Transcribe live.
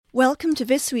Welcome to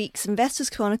this week's Investors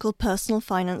Chronicle Personal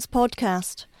Finance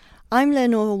Podcast. I'm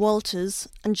Leonora Walters,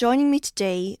 and joining me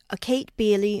today are Kate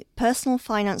Bailey, Personal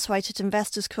Finance Writer at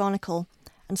Investors Chronicle,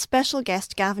 and special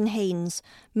guest Gavin Haynes,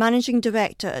 Managing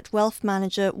Director at wealth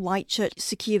manager Whitechurch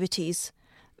Securities.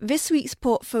 This week's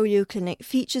Portfolio Clinic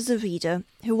features a reader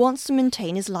who wants to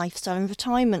maintain his lifestyle in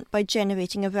retirement by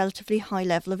generating a relatively high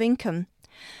level of income.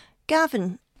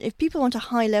 Gavin, if people want a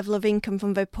high level of income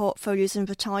from their portfolios in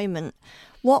retirement,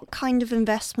 what kind of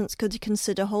investments could they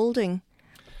consider holding?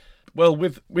 Well,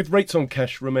 with rates on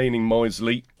cash remaining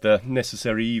miserly, the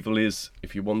necessary evil is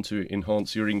if you want to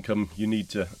enhance your income, you need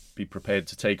to be prepared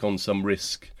to take on some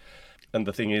risk. And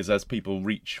the thing is, as people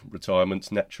reach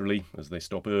retirement naturally, as they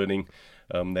stop earning,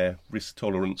 their risk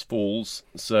tolerance falls.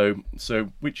 So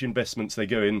which investments they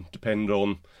go in depend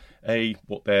on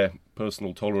what their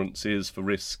personal tolerance is for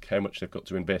risk, how much they've got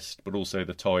to invest, but also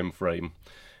the time frame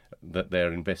that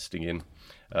they're investing in.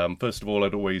 First of all,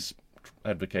 I'd always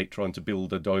advocate trying to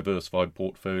build a diversified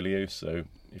portfolio. So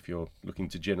if you're looking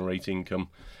to generate income,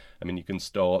 you can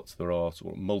start, there are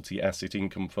sort of multi-asset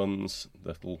income funds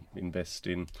that'll invest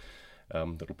in,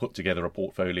 that'll put together a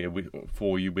portfolio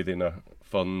for you within a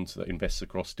fund that invests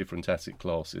across different asset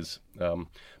classes.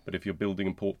 But if you're building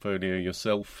a portfolio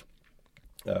yourself,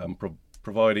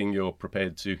 providing you're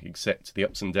prepared to accept the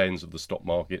ups and downs of the stock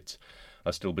market, I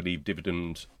still believe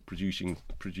dividend producing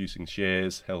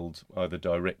shares held either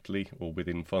directly or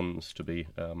within funds to be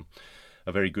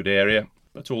a very good area.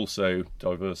 But also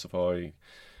diversify,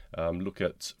 look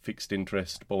at fixed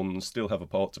interest bonds, still have a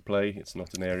part to play. It's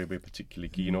not an area we're particularly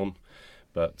keen on,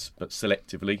 but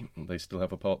selectively they still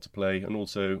have a part to play. And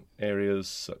also areas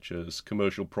such as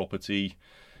commercial property,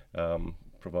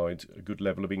 provide a good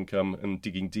level of income, and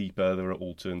digging deeper there are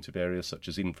alternative areas such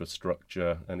as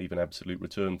infrastructure and even absolute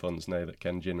return funds now that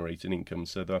can generate an income.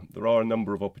 So there are a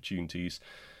number of opportunities,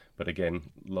 but again,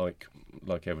 like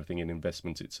everything in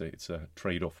investment, it's a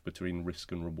trade-off between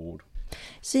risk and reward.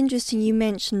 It's interesting you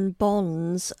mentioned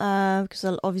bonds, because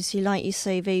obviously, like you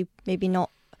say, they maybe not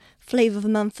flavour of the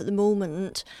month at the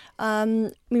moment.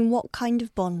 What kind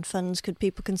of bond funds could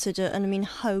people consider, and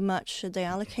how much should they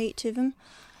allocate to them?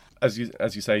 As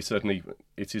you say, certainly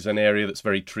it is an area that's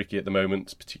very tricky at the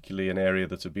moment, particularly an area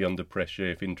that will be under pressure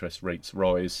if interest rates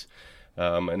rise.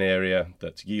 An area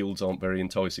that yields aren't very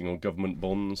enticing on government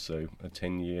bonds, so a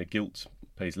 10-year gilt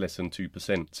pays less than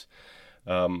 2%.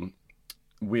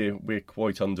 We're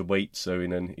quite underweight, so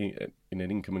in an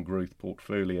income and growth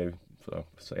portfolio, for,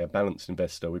 say, a balanced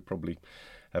investor, we probably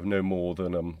have no more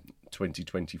than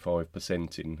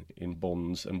 20-25% in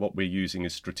bonds, and what we're using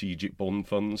is strategic bond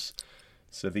funds.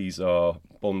 So these are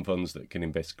bond funds that can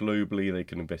invest globally. They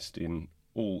can invest in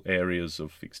all areas of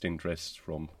fixed interest,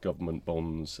 from government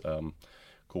bonds,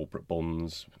 corporate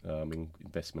bonds,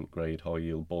 investment grade, high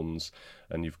yield bonds,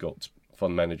 and you've got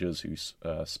fund managers who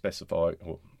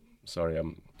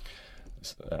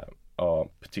are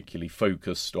particularly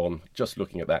focused on just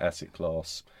looking at that asset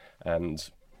class and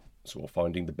sort of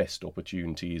finding the best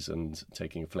opportunities and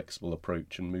taking a flexible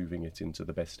approach and moving it into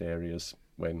the best areas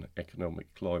when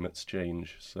economic climates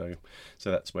change. So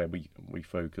that's where we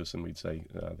focus, and we'd say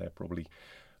they're probably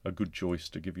a good choice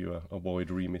to give you a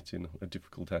wide remit in a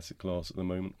difficult asset class at the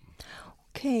moment.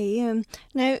 Okay,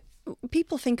 now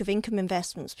people think of income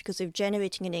investments because they're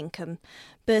generating an income,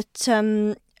 but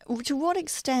to what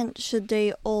extent should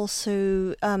they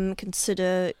also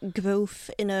consider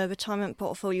growth in a retirement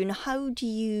portfolio, and how do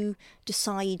you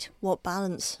decide what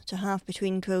balance to have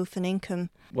between growth and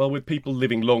income? Well, with people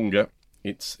living longer,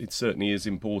 it certainly is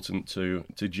important to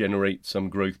generate some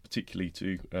growth, particularly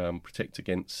to protect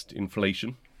against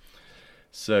inflation.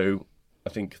 So I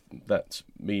think that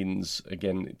means,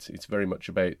 again, it's very much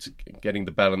about getting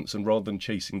the balance, and rather than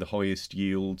chasing the highest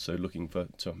yield, so looking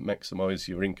to maximise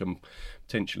your income,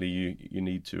 potentially you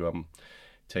need to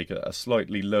take a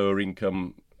slightly lower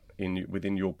income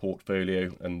within your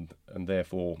portfolio, and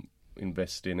therefore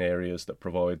invest in areas that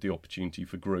provide the opportunity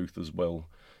for growth as well.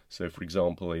 So, for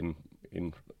example, in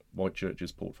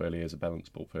Whitechurch's portfolio, as a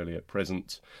balanced portfolio at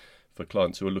present, for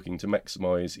clients who are looking to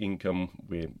maximise income,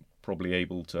 we're probably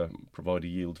able to provide a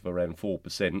yield of around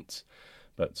 4%,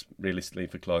 but realistically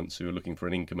for clients who are looking for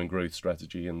an income and growth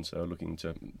strategy and are looking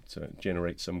to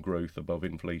generate some growth above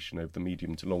inflation over the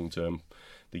medium to long term,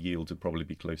 the yield would probably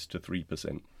be close to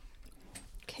 3%.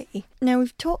 Okay, now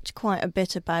we've talked quite a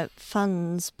bit about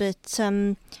funds, but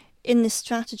in this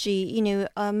strategy,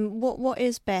 what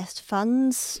is best,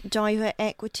 funds, direct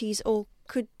equities, or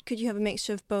could you have a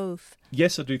mixture of both?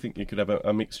 Yes, I do think you could have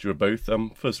a mixture of both.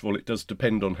 First of all, it does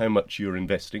depend on how much you're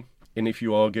investing. And if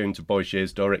you are going to buy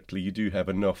shares directly, you do have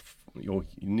enough you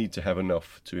need to have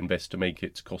enough to invest to make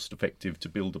it cost effective to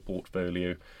build a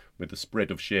portfolio with a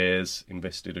spread of shares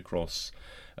invested across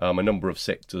a number of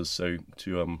sectors, so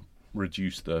to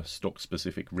reduce the stock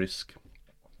specific risk.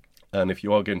 And if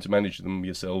you are going to manage them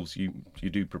yourselves, you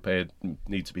need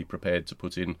to be prepared to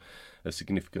put in a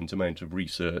significant amount of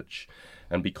research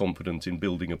and be confident in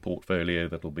building a portfolio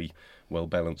that will be well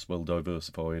balanced, well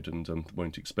diversified, and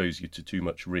won't expose you to too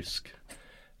much risk.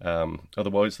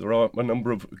 Otherwise, there are a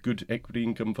number of good equity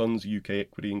income funds, UK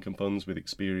equity income funds with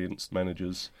experienced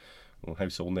managers, or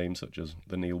household names such as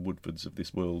the Neil Woodfords of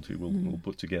this world, who will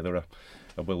put together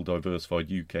a well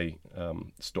diversified UK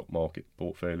stock market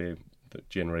portfolio that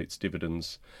generates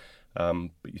dividends.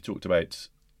 But you talked about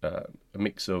a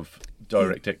mix of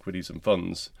direct equities and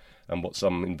funds, and what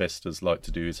some investors like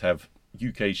to do is have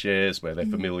UK shares where they're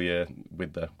familiar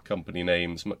with the company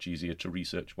names, much easier to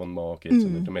research one market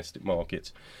and the domestic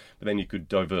market. But then you could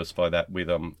diversify that with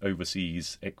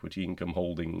overseas equity income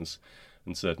holdings.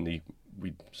 And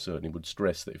we certainly would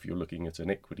stress that if you're looking at an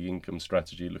equity income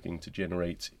strategy, looking to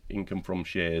generate income from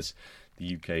shares,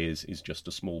 the UK is just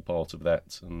a small part of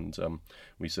that. And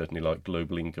we certainly like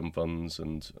global income funds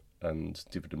and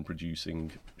dividend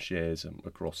producing shares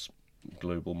across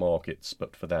global markets.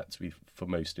 But for that, for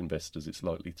most investors, it's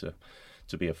likely to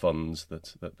be a fund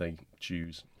that they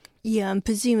choose. Yeah, and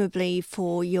presumably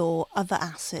for your other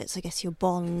assets, I guess your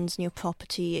bonds and your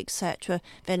property, etc.,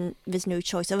 then there's no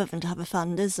choice other than to have a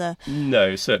fund, is there?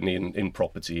 No, certainly in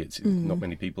property, it's not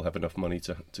many people have enough money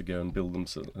to go and build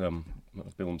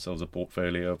themselves a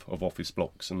portfolio of office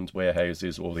blocks and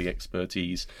warehouses, or the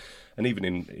expertise. And even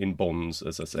in bonds,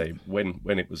 as I say, when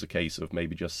it was a case of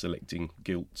maybe just selecting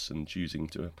gilts and choosing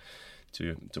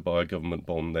to buy a government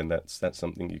bond, then that's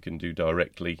something you can do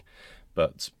directly.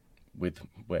 But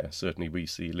where certainly we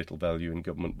see little value in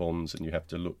government bonds, and you have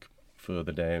to look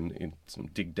further down,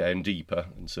 dig down deeper,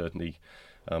 and certainly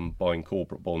buying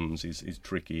corporate bonds is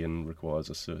tricky and requires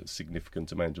a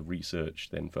significant amount of research.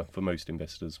 Then for most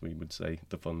investors, we would say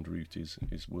the fund route is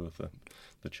worth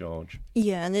the charge.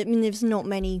 Yeah, and I mean, there's not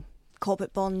many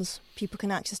corporate bonds people can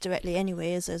access directly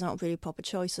anyway, as there's not really a proper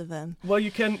choice of them. Well,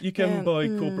 you can buy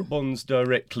corporate bonds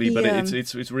directly, but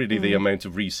it's really the amount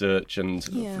of research and,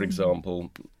 for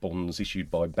example, bonds issued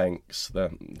by banks.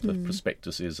 The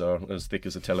prospectuses are as thick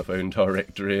as a telephone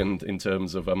directory, and in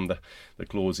terms of the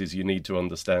clauses you need to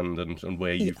understand and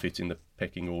where you fit in the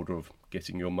pecking order of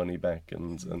getting your money back,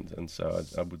 and so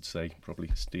I would say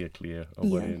probably steer clear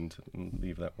away and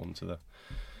leave that one to the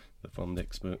fund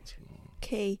experts.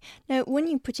 Okay. Now, when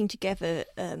you're putting together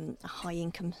a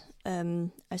high-income,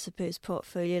 I suppose,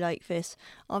 portfolio like this,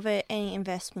 are there any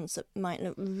investments that might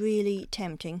look really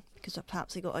tempting because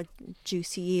perhaps they got a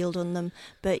juicy yield on them,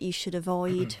 but you should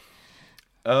avoid?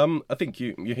 I think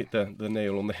you hit the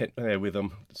nail on the head there with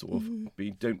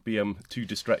don't be too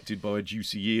distracted by a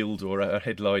juicy yield or a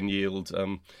headline yield.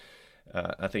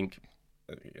 I think,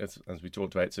 as we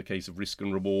talked about, it's a case of risk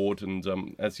and reward, and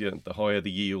the higher the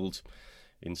yield,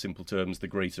 in simple terms, the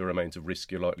greater amount of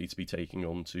risk you're likely to be taking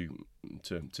on to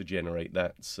generate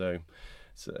that. So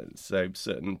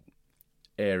certain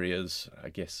areas, I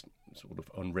guess, sort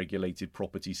of unregulated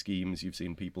property schemes you've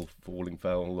seen people falling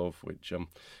foul of, which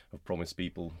have promised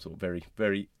people sort of very,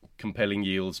 very compelling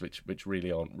yields, which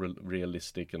really aren't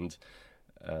realistic. And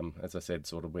as I said,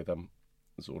 sort of with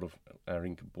our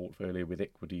income portfolio with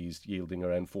equities yielding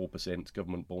around 4%,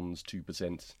 government bonds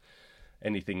 2%.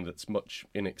 Anything that's much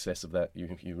in excess of that,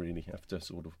 you really have to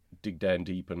sort of dig down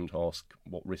deep and ask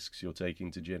what risks you're taking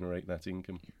to generate that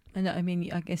income. And I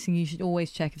mean, I guess you should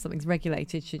always check if something's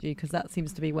regulated, should you? Because that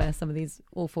seems to be where some of these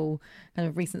awful kind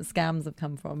of recent scams have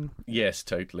come from. Yes,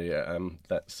 totally. And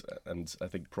I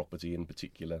think property in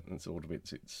particular, and sort of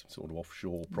it's sort of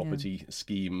offshore property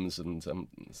schemes, and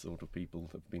sort of people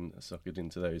have been suckered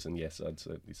into those. And yes, I'd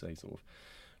certainly say sort of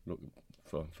look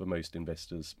for most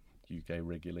investors, UK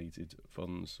regulated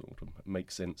funds sort of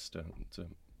make sense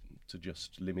to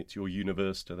just limit your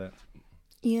universe to that.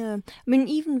 Yeah, I mean,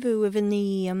 even though within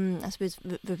the I suppose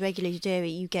the regulated area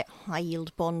you get high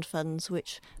yield bond funds,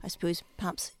 which I suppose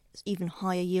perhaps even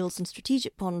higher yields than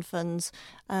strategic bond funds.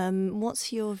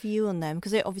 What's your view on them?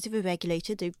 Because they're obviously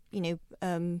regulated, they're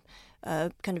kind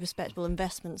of respectable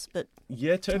investments, but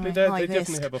yeah, totally. They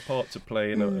definitely have a part to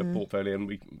play in a portfolio, and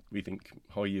we think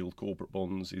high yield corporate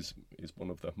bonds is one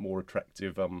of the more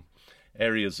attractive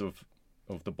areas of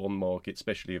the bond market,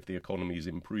 especially if the economy is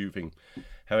improving.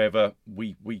 However,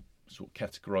 we sort of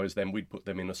categorise them, we'd put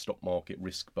them in a stock market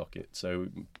risk bucket. So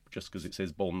just because it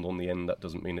says bond on the end, that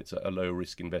doesn't mean it's a low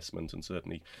risk investment. And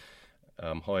certainly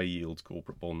high yield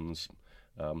corporate bonds,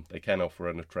 they can offer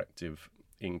an attractive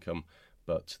income,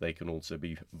 but they can also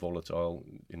be volatile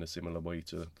in a similar way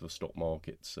to the stock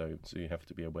market. So you have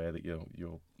to be aware that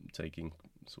you're taking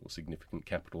sort of significant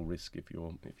capital risk if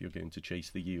you're going to chase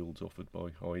the yields offered by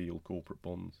high yield corporate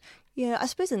bonds. Yeah, I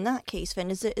suppose in that case, then,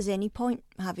 is there any point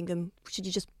having them? Should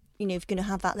you just, if you're going to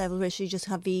have that level of risk, should you just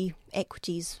have the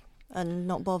equities and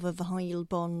not bother the high yield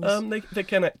bonds? They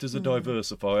can act as a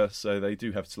diversifier, so they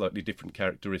do have slightly different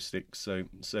characteristics.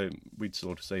 So we'd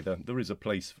sort of say that there is a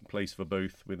place for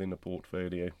both within a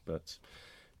portfolio, but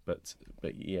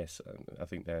yes, I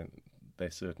think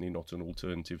they're certainly not an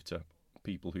alternative to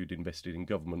people who'd invested in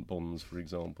government bonds, for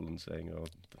example, and saying,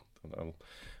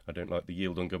 I don't like the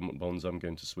yield on government bonds, I'm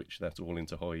going to switch that all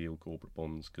into high yield corporate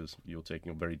bonds, because you're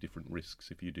taking on very different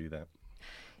risks if you do that.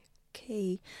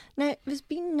 Okay. Now, there's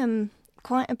been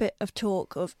quite a bit of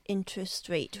talk of interest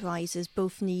rate rises,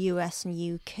 both in the US and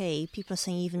UK. People are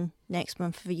saying even next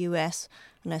month for the US,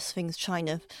 unless things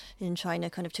in China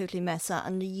kind of totally mess up.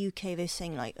 And the UK, they're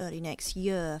saying like early next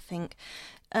year, I think.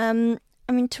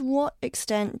 I mean, to what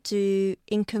extent do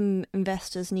income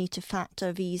investors need to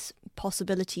factor these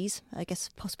possibilities, I guess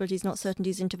possibilities, not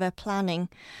certainties, into their planning?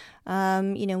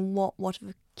 What are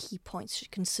the key points to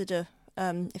consider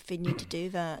if they need to do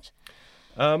that?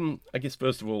 I guess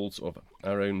first of all, sort of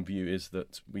our own view is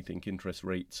that we think interest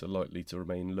rates are likely to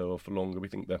remain lower for longer. We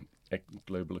think the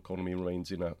global economy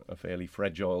remains in a fairly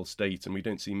fragile state, and we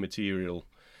don't see material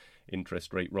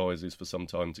interest rate rises for some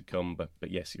time to come. But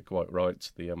yes, you're quite right.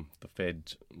 The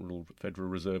Federal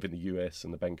Reserve in the US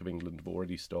and the Bank of England have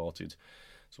already started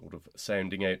sort of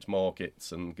sounding out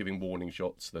markets and giving warning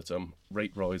shots that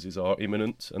rate rises are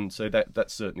imminent, and so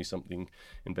that's certainly something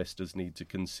investors need to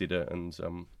consider and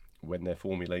when they're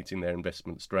formulating their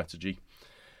investment strategy.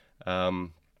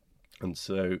 And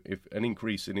so if an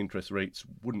increase in interest rates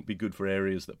wouldn't be good for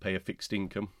areas that pay a fixed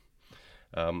income,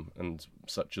 and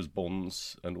such as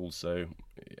bonds, and also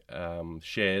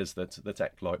shares that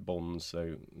act like bonds,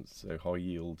 so high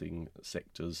yielding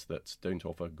sectors that don't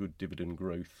offer good dividend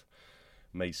growth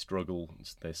may struggle.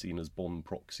 They're seen as bond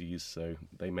proxies, so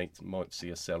they might see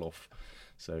a sell-off.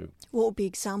 So, what would be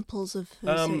examples of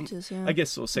those sectors? Yeah. I guess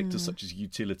sort of sectors such as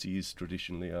utilities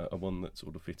traditionally are one that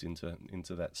sort of fit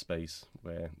into that space,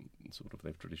 where sort of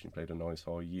they've traditionally paid a nice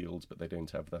high yield, but they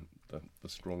don't have the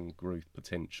strong growth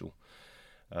potential.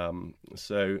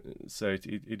 So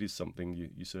it is something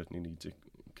you certainly need to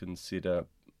consider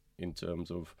in terms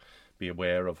of be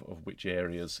aware of which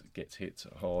areas get hit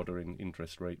harder in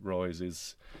interest rate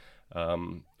rises.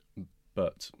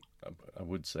 But I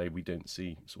would say we don't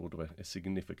see sort of a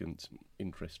significant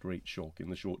interest rate shock in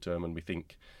the short term, and we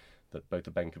think that both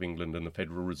the Bank of England and the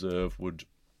Federal Reserve would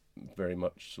very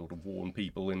much sort of warn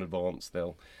people in advance.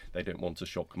 They don't want to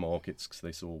shock markets because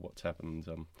they saw what's happened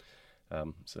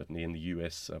certainly in the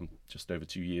US just over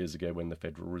 2 years ago, when the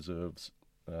Federal Reserves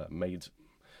made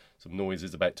some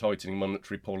noises about tightening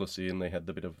monetary policy, and they had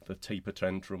the bit of the taper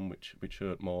tantrum, which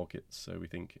hurt markets. So we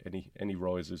think any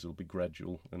rises will be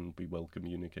gradual and be well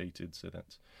communicated, so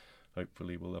that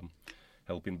hopefully will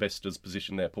help investors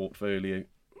position their portfolio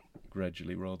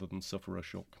gradually rather than suffer a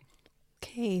shock.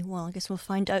 Okay, well, I guess we'll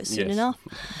find out soon enough.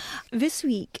 This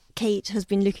week, Kate has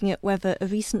been looking at whether a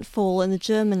recent fall in the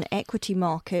German equity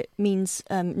market means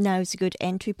now is a good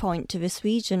entry point to this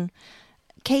region.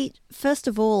 Kate, first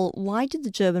of all, why did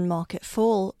the German market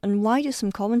fall, and why do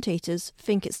some commentators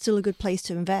think it's still a good place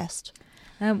to invest?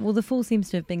 Well, the fall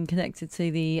seems to have been connected to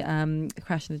the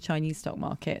crash in the Chinese stock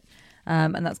market.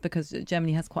 And that's because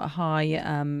Germany has quite a high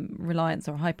reliance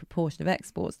or a high proportion of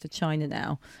exports to China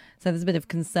now. So there's a bit of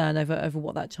concern over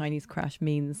what that Chinese crash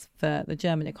means for the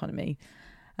German economy.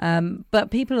 But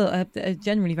people are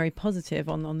generally very positive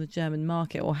on the German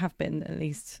market, or have been at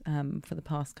least for the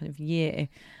past kind of year.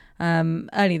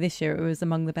 Early this year, it was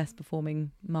among the best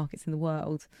performing markets in the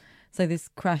world. So this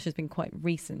crash has been quite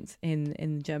recent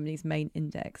in Germany's main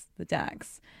index, the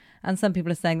DAX. And some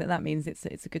people are saying that means it's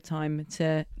a good time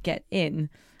to get in,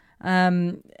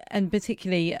 and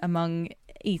particularly among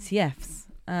ETFs,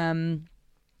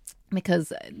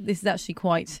 because this is actually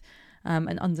quite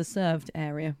an underserved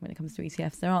area when it comes to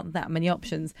ETFs. There aren't that many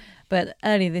options. But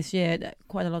earlier this year,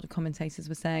 quite a lot of commentators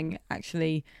were saying,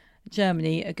 actually,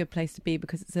 Germany, a good place to be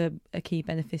because it's a key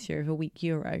beneficiary of a weak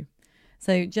euro.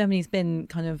 So Germany's been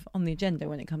kind of on the agenda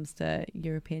when it comes to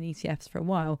European ETFs for a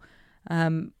while,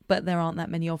 but there aren't that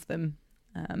many of them.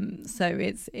 So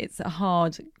it's a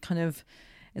hard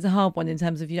one in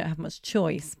terms of you don't have much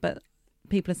choice, but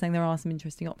people are saying there are some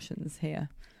interesting options here.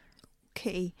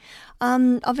 Okay.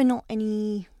 Are there not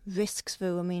any risks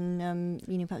though? I mean,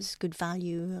 perhaps it's good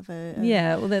value of a...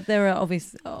 Yeah, well, there are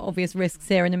obvious risks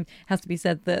here, and it has to be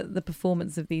said that the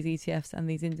performance of these ETFs and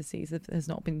these indices has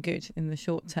not been good in the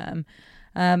short term.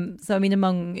 So, I mean,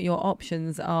 among your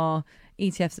options are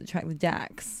ETFs that track the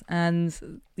DAX, and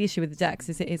the issue with the DAX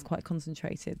is it is quite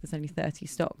concentrated. There's only 30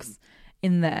 stocks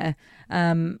in there,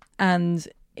 and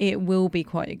it will be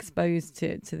quite exposed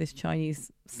to this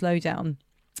Chinese slowdown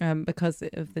because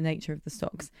of the nature of the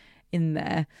stocks in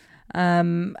there.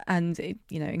 And it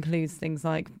includes things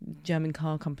like German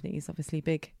car companies, obviously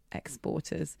big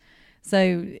exporters.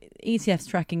 So ETFs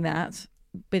tracking that,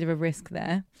 bit of a risk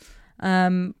there.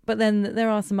 But then there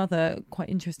are some other quite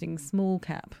interesting small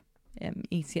cap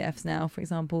ETFs now. For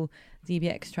example,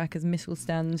 DBX trackers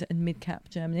Mittelstand and Mid Cap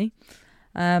Germany,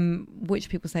 which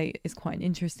people say is quite an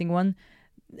interesting one.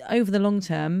 Over the long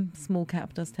term, small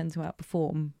cap does tend to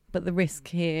outperform, but the risk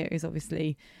here is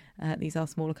obviously these are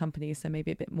smaller companies, so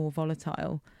maybe a bit more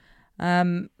volatile.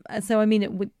 So, I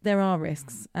mean, there are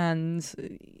risks, and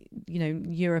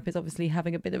Europe is obviously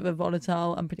having a bit of a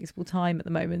volatile, unpredictable time at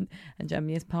the moment, and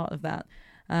Germany is part of that.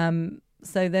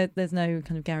 So there's no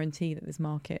kind of guarantee that this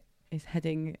market is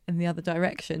heading in the other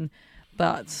direction,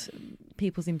 but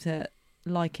people seem to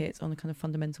like it on a kind of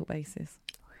fundamental basis.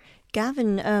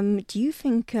 Gavin, do you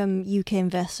think UK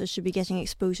investors should be getting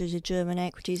exposure to German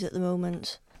equities at the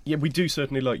moment? Yeah, we do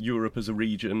certainly like Europe as a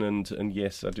region, and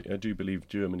yes, I do believe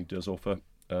Germany does offer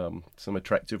some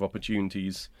attractive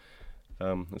opportunities.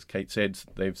 As Kate said,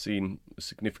 they've seen a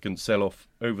significant sell-off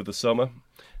over the summer,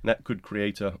 and that could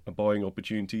create a buying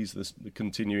opportunities. There's the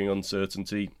continuing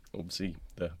uncertainty, obviously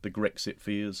the Grexit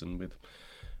fears, and with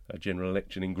a general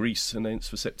election in Greece announced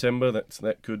for September,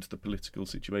 the political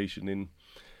situation in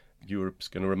Europe's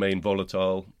going to remain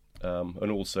volatile,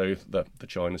 and also the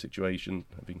China situation.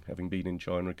 Having been in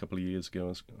China a couple of years ago, I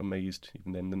was amazed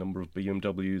even then the number of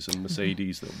BMWs and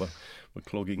Mercedes that were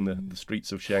clogging the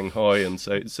streets of Shanghai, and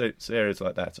so areas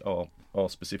like that are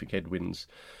specific headwinds.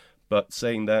 But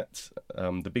saying that,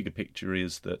 the bigger picture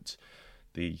is that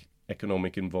the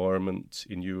economic environment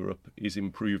in Europe is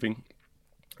improving.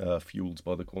 Fueled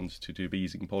by the quantitative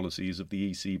easing policies of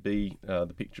the ECB,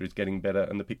 the picture is getting better,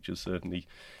 and the picture's certainly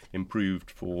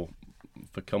improved for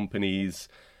companies.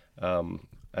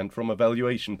 And from a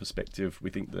valuation perspective, we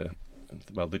think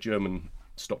the German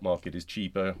stock market is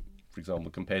cheaper, for example,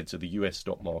 compared to the US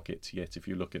stock market. Yet, if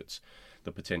you look at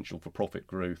the potential for profit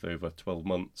growth over 12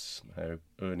 months, how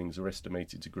earnings are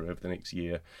estimated to grow over the next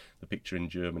year, the picture in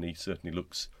Germany certainly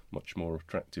looks much more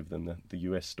attractive than the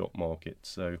US stock market.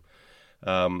 So,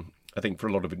 I think for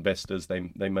a lot of investors, they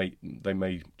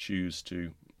may choose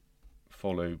to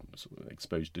follow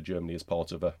exposure to Germany as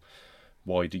part of a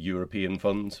wider European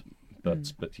fund.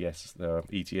 But yes, there are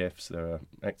ETFs, there are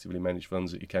actively managed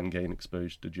funds that you can gain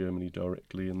exposure to Germany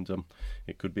directly, and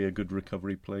it could be a good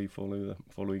recovery play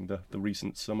following the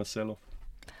recent summer sell-off.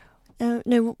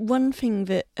 No, one thing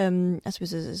that I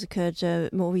suppose has occurred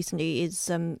more recently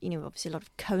is obviously a lot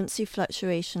of currency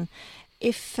fluctuation.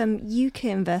 If UK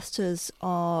investors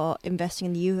are investing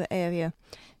in the euro area,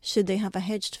 should they have a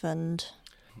hedged fund?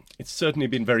 It's certainly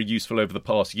been very useful over the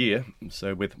past year,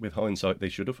 so with hindsight they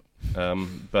should have.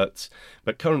 But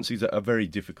currencies are very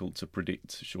difficult to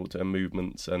predict short-term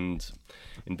movements, and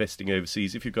investing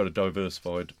overseas, if you've got a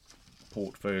diversified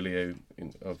portfolio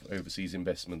of overseas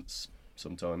investments,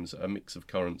 sometimes a mix of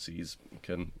currencies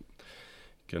can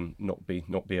not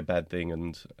be a bad thing,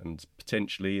 and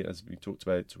potentially, as we talked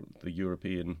about, the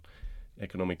European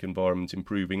economic environment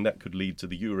improving, that could lead to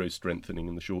the euro strengthening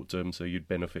in the short term, so you'd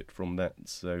benefit from that.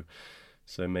 So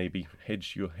maybe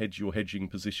hedge your hedging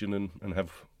position and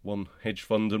have one hedge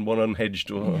fund and one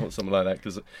unhedged or something like that,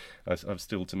 because I've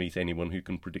still to meet anyone who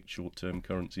can predict short-term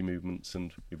currency movements,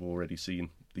 and we've already seen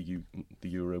the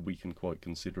euro weaken quite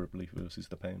considerably versus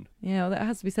the pound. Yeah, well, that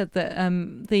has to be said that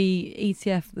the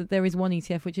ETF, that there is one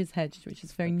ETF which is hedged, which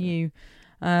is very new.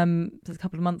 It was a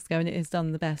couple of months ago, and it has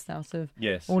done the best out of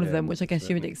all of them, which I guess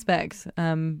you would expect.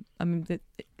 I mean, the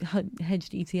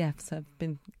hedged ETFs have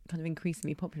been kind of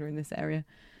increasingly popular in this area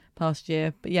past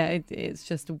year. But yeah, it's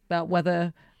just about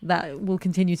whether that will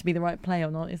continue to be the right play or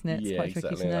not, isn't it? It's quite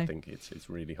tricky to know. I think it's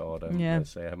really hard. I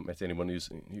haven't met anyone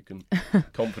who can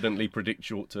confidently predict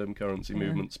short-term currency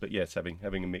movements. But yes, having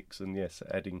a mix, and yes,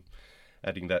 adding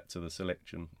that to the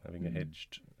selection, having a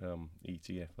hedged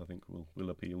ETF, I think will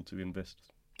appeal to investors.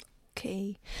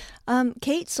 Okay.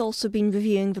 Kate's also been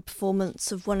reviewing the performance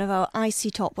of one of our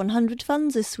IC Top 100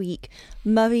 funds this week,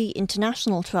 Murray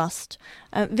International Trust.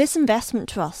 This investment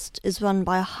trust is run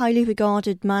by a highly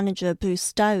regarded manager, Bruce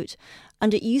Stout,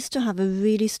 and it used to have a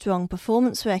really strong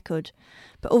performance record,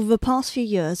 but over the past few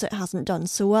years it hasn't done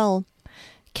so well.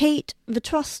 Kate, the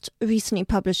Trust recently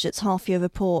published its half-year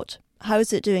report. How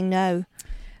is it doing now?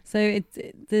 So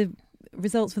the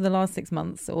results for the last 6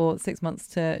 months, or 6 months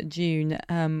to June,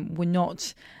 were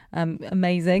not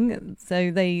amazing.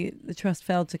 So the Trust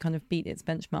failed to kind of beat its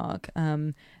benchmark.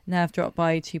 NAV dropped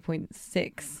by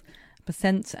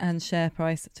 2.6%, and share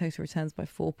price total returns by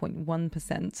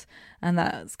 4.1%, and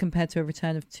that's compared to a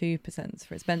return of 2%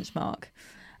 for its benchmark.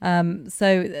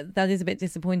 So that is a bit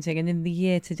disappointing. And in the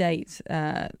year to date,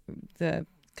 the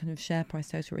kind of share price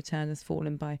total return has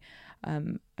fallen by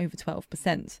over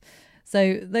 12%.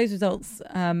 So those results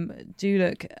do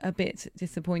look a bit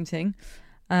disappointing.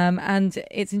 And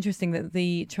it's interesting that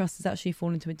the Trust has actually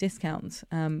fallen to a discount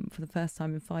for the first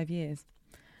time in 5 years,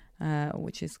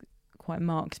 which is quite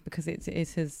marked because it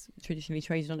has traditionally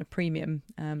traded on a premium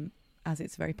as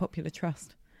it's a very popular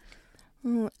trust.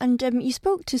 And you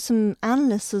spoke to some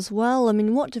analysts as well. I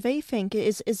mean, what do they think?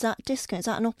 Is that discount, is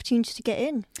that an opportunity to get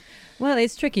in? Well,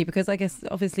 it's tricky because I guess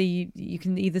obviously you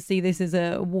can either see this as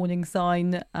a warning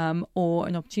sign or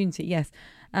an opportunity, yes.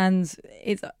 And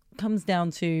it comes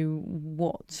down to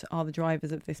what are the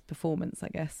drivers of this performance, I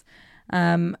guess.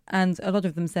 And a lot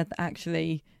of them said that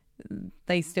actually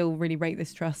they still really rate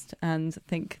this trust and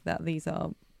think that these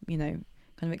are, kind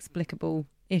of explicable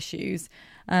issues.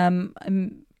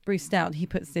 Bruce Stout, he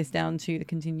puts this down to the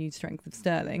continued strength of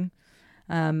sterling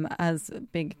as a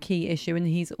big key issue, and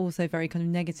he's also very kind of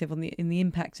negative on the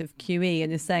impact of QE,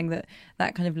 and is saying that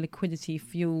kind of liquidity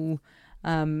fuel,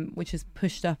 which has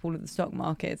pushed up all of the stock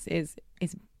markets, is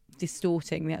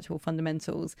distorting the actual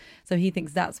fundamentals. So he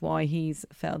thinks that's why he's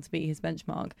failed to beat his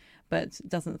benchmark, but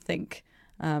doesn't think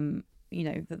that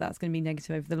that's going to be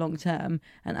negative over the long term.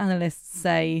 And analysts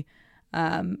say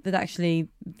that actually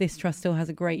this trust still has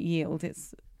a great yield.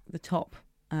 It's the top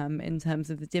in terms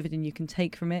of the dividend you can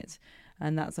take from it,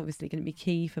 and that's obviously going to be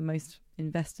key for most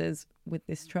investors with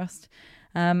this trust.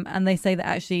 And they say that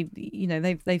actually,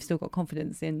 they've still got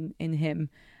confidence in him,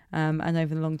 and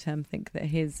over the long term think that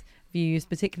his views,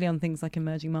 particularly on things like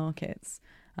emerging markets,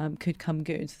 could come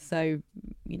good. So,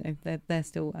 they're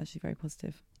still actually very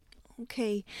positive.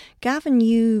 Okay. Gavin,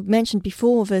 you mentioned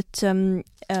before that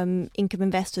income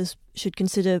investors should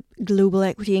consider global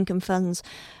equity income funds.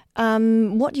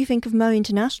 What do you think of Murray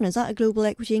International? Is that a global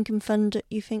equity income fund that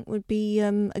you think would be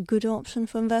a good option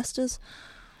for investors?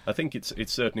 I think it's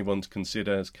certainly one to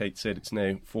consider. As Kate said, it's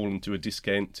now fallen to a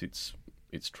discount. It's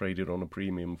traded on a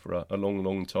premium for a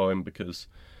long time because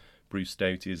Bruce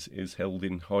Stout is held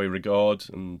in high regard,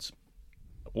 and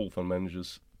all fund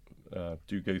managers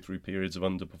do go through periods of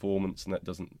underperformance, and that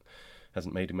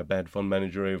hasn't made him a bad fund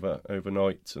manager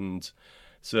overnight. And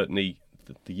certainly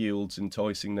the yield's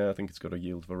enticing now. I think it's got a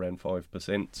yield of around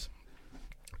 5%.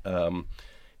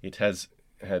 It has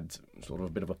had sort of a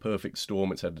bit of a perfect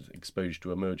storm. It's had exposure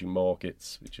to emerging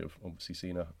markets, which have obviously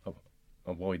seen a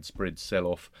widespread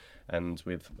sell-off, and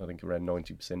with I think around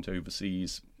 90%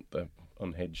 overseas, the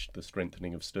unhedged, the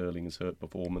strengthening of sterling has hurt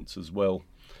performance as well.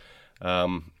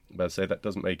 But I say that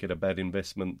doesn't make it a bad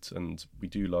investment, and we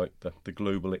do like the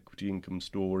global equity income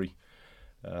story.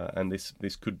 And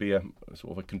this could be a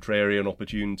sort of a contrarian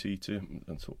opportunity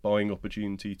a sort of buying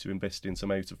opportunity to invest in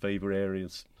some out of favour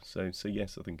areas. So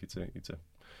yes, I think it's a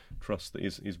trust that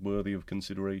is worthy of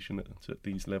consideration at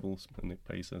these levels, and it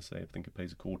pays, as I say, I think it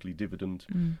pays a quarterly dividend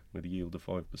with a yield of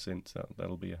 5%.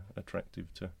 That'll be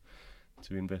attractive to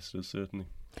investors, certainly.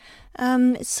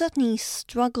 It's certainly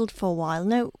struggled for a while.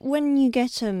 Now, when you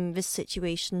get this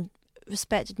situation,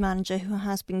 respected manager who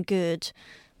has been good,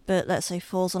 but let's say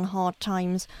falls on hard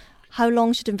times, how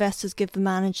long should investors give the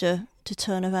manager to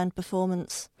turn around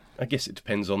performance? I guess it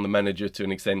depends on the manager to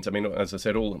an extent. I mean, as I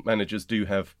said, all managers do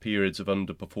have periods of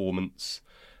underperformance.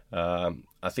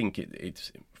 I think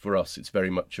it's for us, it's very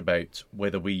much about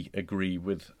whether we agree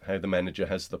with how the manager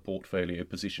has the portfolio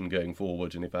position going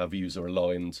forward, and if our views are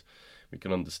aligned, we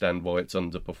can understand why it's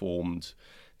underperformed.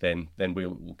 Then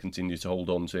we'll continue to hold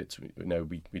on to it.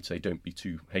 We'd say don't be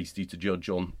too hasty to judge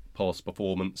on past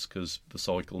performance, because the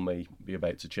cycle may be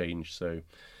about to change. So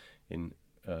in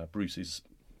Bruce's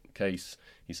case,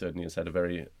 he certainly has had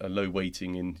a low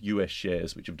weighting in US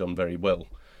shares, which have done very well.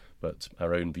 But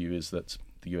our own view is that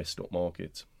the US stock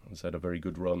market has had a very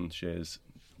good run. Shares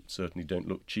certainly don't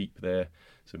look cheap there.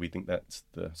 So we think that's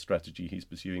the strategy he's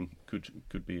pursuing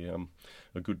could be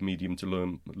a good medium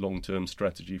to long-term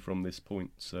strategy from this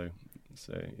point. So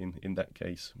in that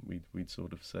case, we'd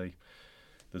sort of say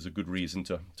there's a good reason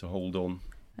to hold on.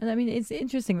 And I mean, it's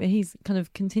interesting that he's kind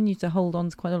of continued to hold on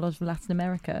to quite a lot of Latin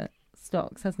America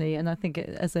stocks, hasn't he? And I think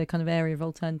as a kind of area of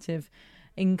alternative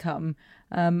income.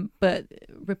 But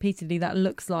repeatedly, that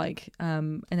looks like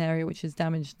an area which has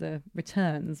damaged the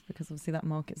returns because obviously that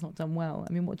market's not done well.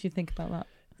 I mean, what do you think about that?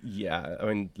 Yeah, I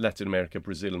mean, Latin America,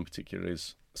 Brazil in particular,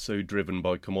 is so driven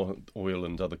by oil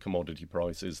and other commodity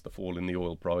prices, the fall in the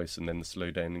oil price and then the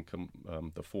slowdown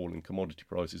in the fall in commodity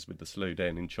prices with the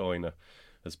slowdown in China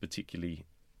has particularly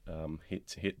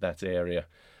hit that area.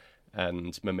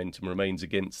 And momentum remains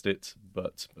against it,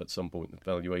 but at some point the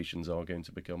valuations are going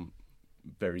to become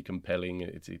very compelling.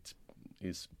 It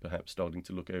is perhaps starting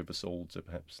to look oversold, so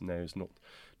perhaps now is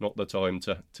not the time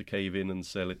to cave in and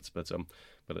sell it. But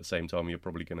at the same time, you're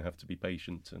probably going to have to be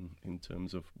patient in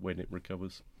terms of when it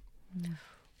recovers.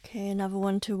 Okay, another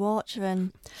one to watch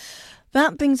then.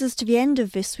 That brings us to the end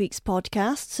of this week's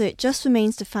podcast, so it just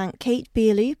remains to thank Kate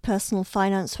Beerley, personal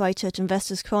finance writer at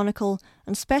Investors Chronicle,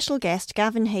 and special guest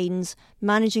Gavin Haynes,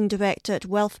 managing director at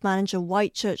wealth manager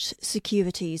Whitechurch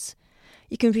Securities.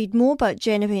 You can read more about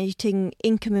generating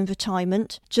income in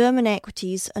retirement, German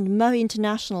equities and Murray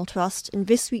International Trust in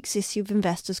this week's issue of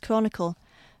Investors Chronicle.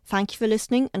 Thank you for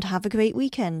listening and have a great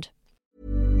weekend.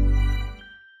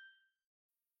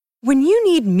 When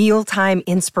you need mealtime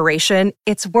inspiration,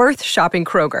 it's worth shopping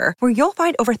Kroger, where you'll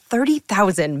find over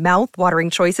 30,000 mouth-watering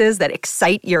choices that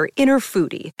excite your inner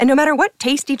foodie. And no matter what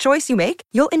tasty choice you make,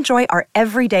 you'll enjoy our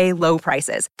everyday low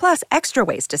prices, plus extra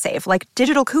ways to save, like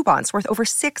digital coupons worth over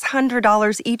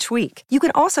 $600 each week. You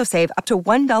can also save up to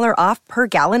 $1 off per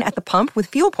gallon at the pump with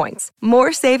fuel points.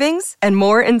 More savings and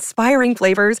more inspiring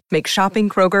flavors make shopping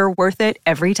Kroger worth it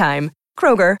every time.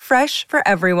 Kroger, fresh for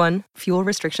everyone. Fuel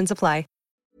restrictions apply.